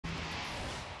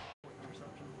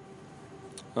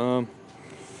Um,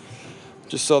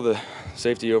 just saw the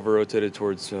safety over-rotated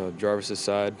towards Jarvis's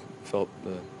side. Felt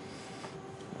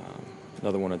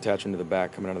another one attaching to the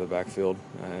back, coming out of the backfield,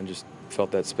 and just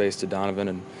felt that space to Donovan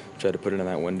and tried to put it in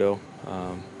that window.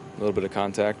 A little bit of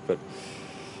contact, but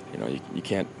you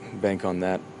can't bank on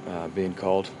that being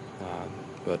called.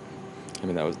 But I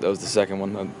mean that was the second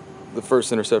one. The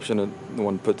first interception, the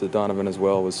one put to Donovan as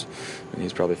well,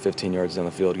 he's probably 15 yards down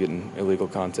the field getting illegal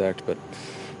contact. But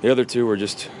the other two were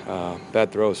just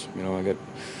bad throws.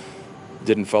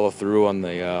 Didn't follow through on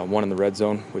the one in the red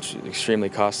zone, which is extremely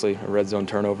costly. A red zone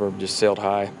turnover, just sailed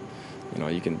high.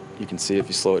 You can see if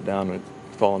you slow it down, it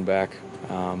falling back.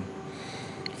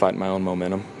 Fighting my own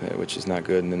momentum, which is not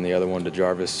good. And then the other one to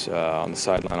Jarvis on the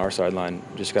sideline, our sideline,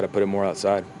 just got to put it more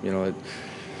outside.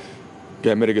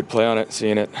 Guy made a good play on it,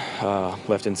 seeing it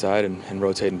left inside and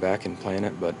rotating back and playing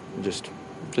it, but just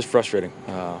frustrating.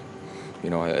 I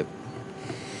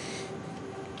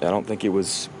don't think it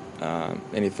was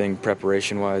anything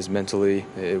preparation-wise, mentally.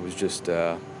 It was just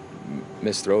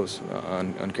missed throws,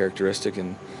 uncharacteristic,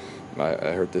 and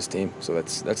I hurt this team. So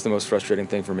that's the most frustrating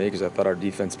thing for me, because I thought our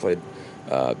defense played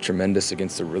tremendous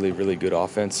against a really, really good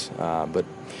offense. But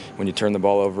when you turn the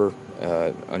ball over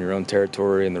on your own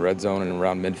territory in the red zone and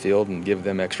around midfield and give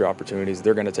them extra opportunities,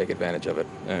 they're going to take advantage of it.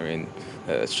 I mean,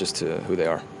 it's just who they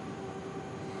are.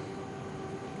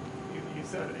 You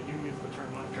said it. You used the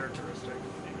term uncharacteristic.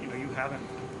 You haven't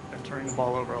been turning the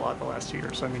ball over a lot the last 2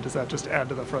 years. So, I mean, does that just add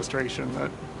to the frustration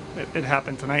that it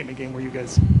happened tonight in a game where you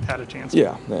guys had a chance?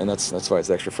 Yeah, and that's why it's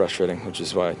extra frustrating, which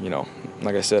is why,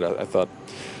 like I said, I thought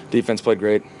defense played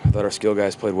great. I thought our skill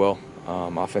guys played well.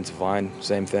 Offensive line,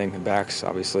 same thing. And backs,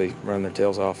 obviously, running their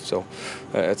tails off. So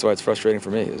that's why it's frustrating for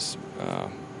me.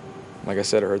 Like I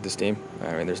said, I hurt this team.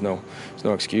 I mean, there's no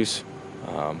excuse.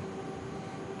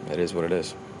 It is what it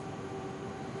is.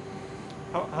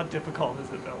 How difficult is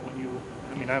it, though,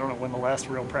 I don't know when the last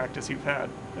real practice you've had.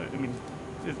 I mean,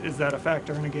 is that a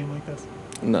factor in a game like this?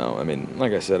 No, I mean,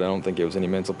 like I said, I don't think it was any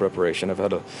mental preparation. I've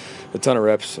had a ton of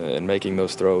reps in making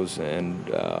those throws, and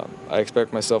I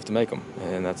expect myself to make them,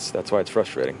 and that's why it's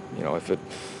frustrating.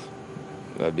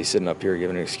 I'd be sitting up here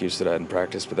giving an excuse that I hadn't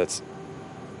practiced, but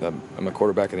I'm a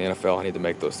quarterback in the NFL. I need to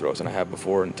make those throws, and I have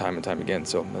before and time again.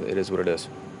 So it is what it is.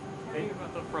 Thinking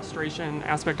about the frustration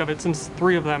aspect of it, since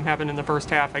 3 of them happened in the first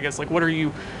half, I guess, what are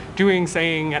you doing,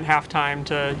 saying at halftime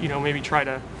to, maybe try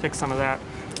to fix some of that?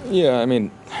 Yeah, I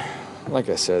mean, like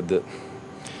I said, that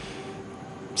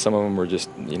some of them were just,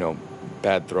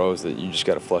 bad throws that you just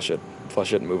got to flush it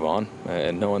and move on.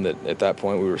 And knowing that at that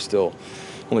point we were still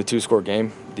only 2-score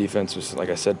game, defense was, like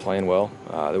I said, playing well,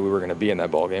 that we were going to be in that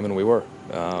ball game, and we were.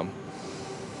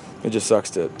 It just sucks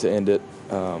to end it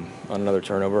on another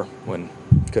turnover when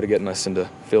could have gotten us into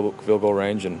field goal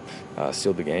range and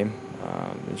sealed the game.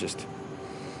 It just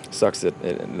sucks that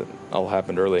it all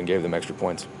happened early and gave them extra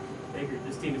points. Baker,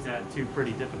 this team has had 2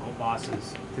 pretty difficult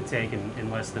losses to take in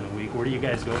less than a week. Where do you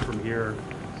guys go from here,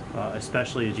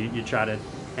 especially as you try to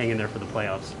hang in there for the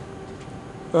playoffs?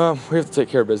 We have to take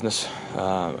care of business,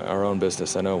 our own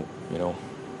business. I know,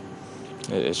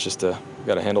 it's just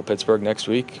got to handle Pittsburgh next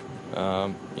week.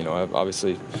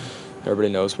 Obviously, everybody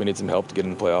knows we need some help to get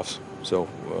in the playoffs. So,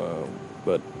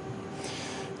 but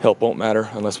help won't matter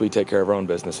unless we take care of our own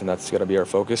business, and that's got to be our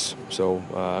focus. So,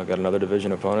 I've got another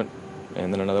division opponent,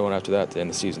 and then another one after that to end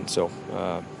the season. So,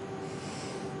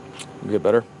 we'll get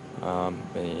better,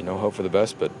 and hope for the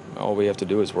best. But all we have to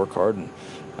do is work hard and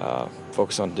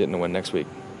focus on getting the win next week.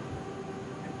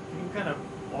 Can you kind of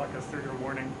walk us through your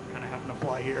morning, kind of having to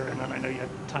fly here, and then I know you had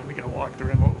time to get a walk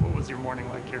through. What was your morning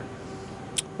like here?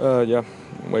 Yeah,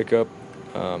 wake up,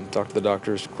 talk to the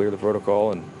doctors, clear the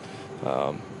protocol, and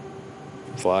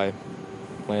fly.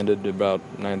 Landed about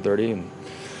 9:30 and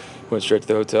went straight to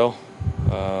the hotel.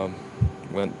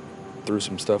 Went through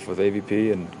some stuff with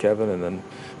AVP and Kevin, and then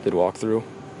did walkthrough,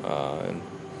 and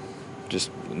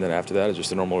then after that it's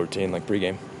just a normal routine like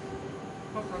pregame.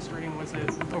 How frustrating was it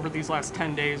over these last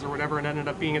 10 days or whatever it ended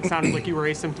up being? It sounded like you were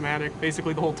asymptomatic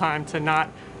basically the whole time, to not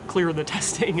clear the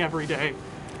testing every day.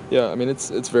 Yeah, I mean, it's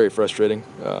very frustrating,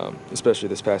 especially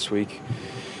this past week.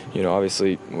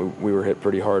 Obviously we were hit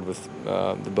pretty hard with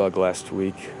the bug last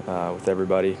week with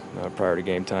everybody prior to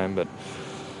game time, but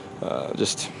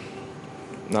just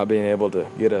not being able to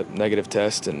get a negative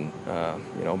test and,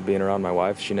 being around my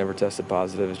wife, she never tested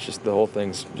positive. It's just, the whole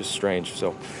thing's just strange.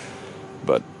 So,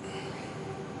 but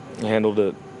I handled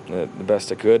it the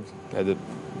best I could. I had to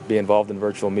be involved in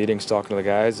virtual meetings, talking to the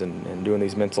guys and doing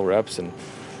these mental reps and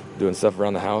doing stuff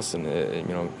around the house, and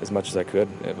as much as I could.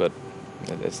 But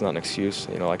it's not an excuse.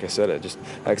 Like I said,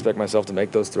 I expect myself to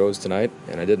make those throws tonight,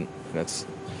 and I didn't. And that's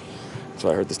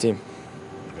why I hurt this team.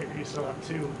 you still have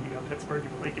two. You got Pittsburgh,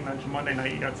 like you mentioned, Monday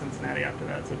night. You got Cincinnati after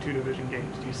that, so 2 division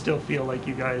games. Do you still feel like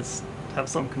you guys have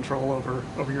some control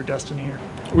over your destiny here?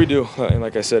 We do, and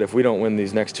like I said, if we don't win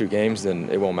these next 2 games, then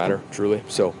it won't matter, truly.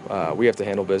 So we have to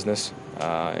handle business,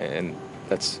 and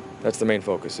that's the main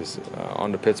focus, is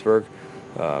on to Pittsburgh.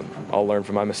 I'll learn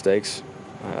from my mistakes.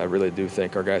 I really do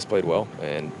think our guys played well,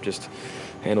 and just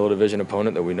handle a division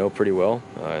opponent that we know pretty well,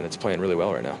 and it's playing really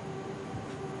well right now.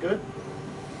 Good.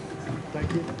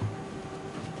 Thank you.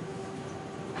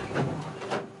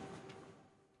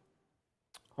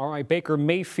 All right, Baker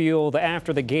Mayfield,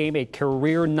 after the game, a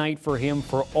career night for him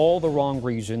for all the wrong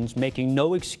reasons, making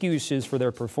no excuses for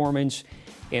their performance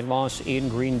and loss in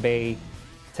Green Bay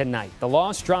tonight. The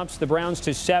loss drops the Browns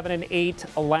to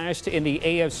 7-8, last in the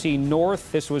AFC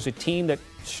North. This was a team that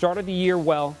started the year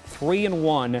well,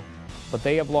 3-1, but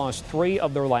they have lost 3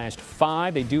 of their last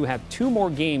 5. They do have 2 more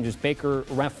games, as Baker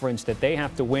referenced, that they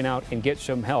have to win out and get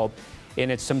some help. And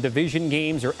it's some division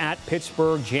games. They're at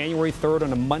Pittsburgh January 3rd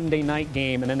on a Monday night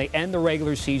game, and then they end the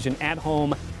regular season at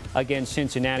home against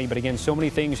Cincinnati. But again, so many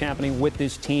things happening with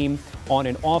this team on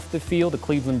and off the field. The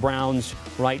Cleveland Browns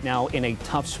right now in a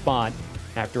tough spot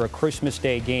after a Christmas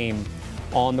Day game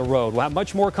on the road. We'll have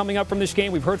much more coming up from this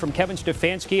game. We've heard from Kevin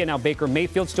Stefanski and now Baker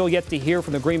Mayfield. Still yet to hear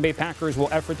from the Green Bay Packers.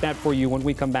 We'll effort that for you when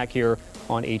we come back here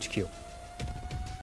on HQ.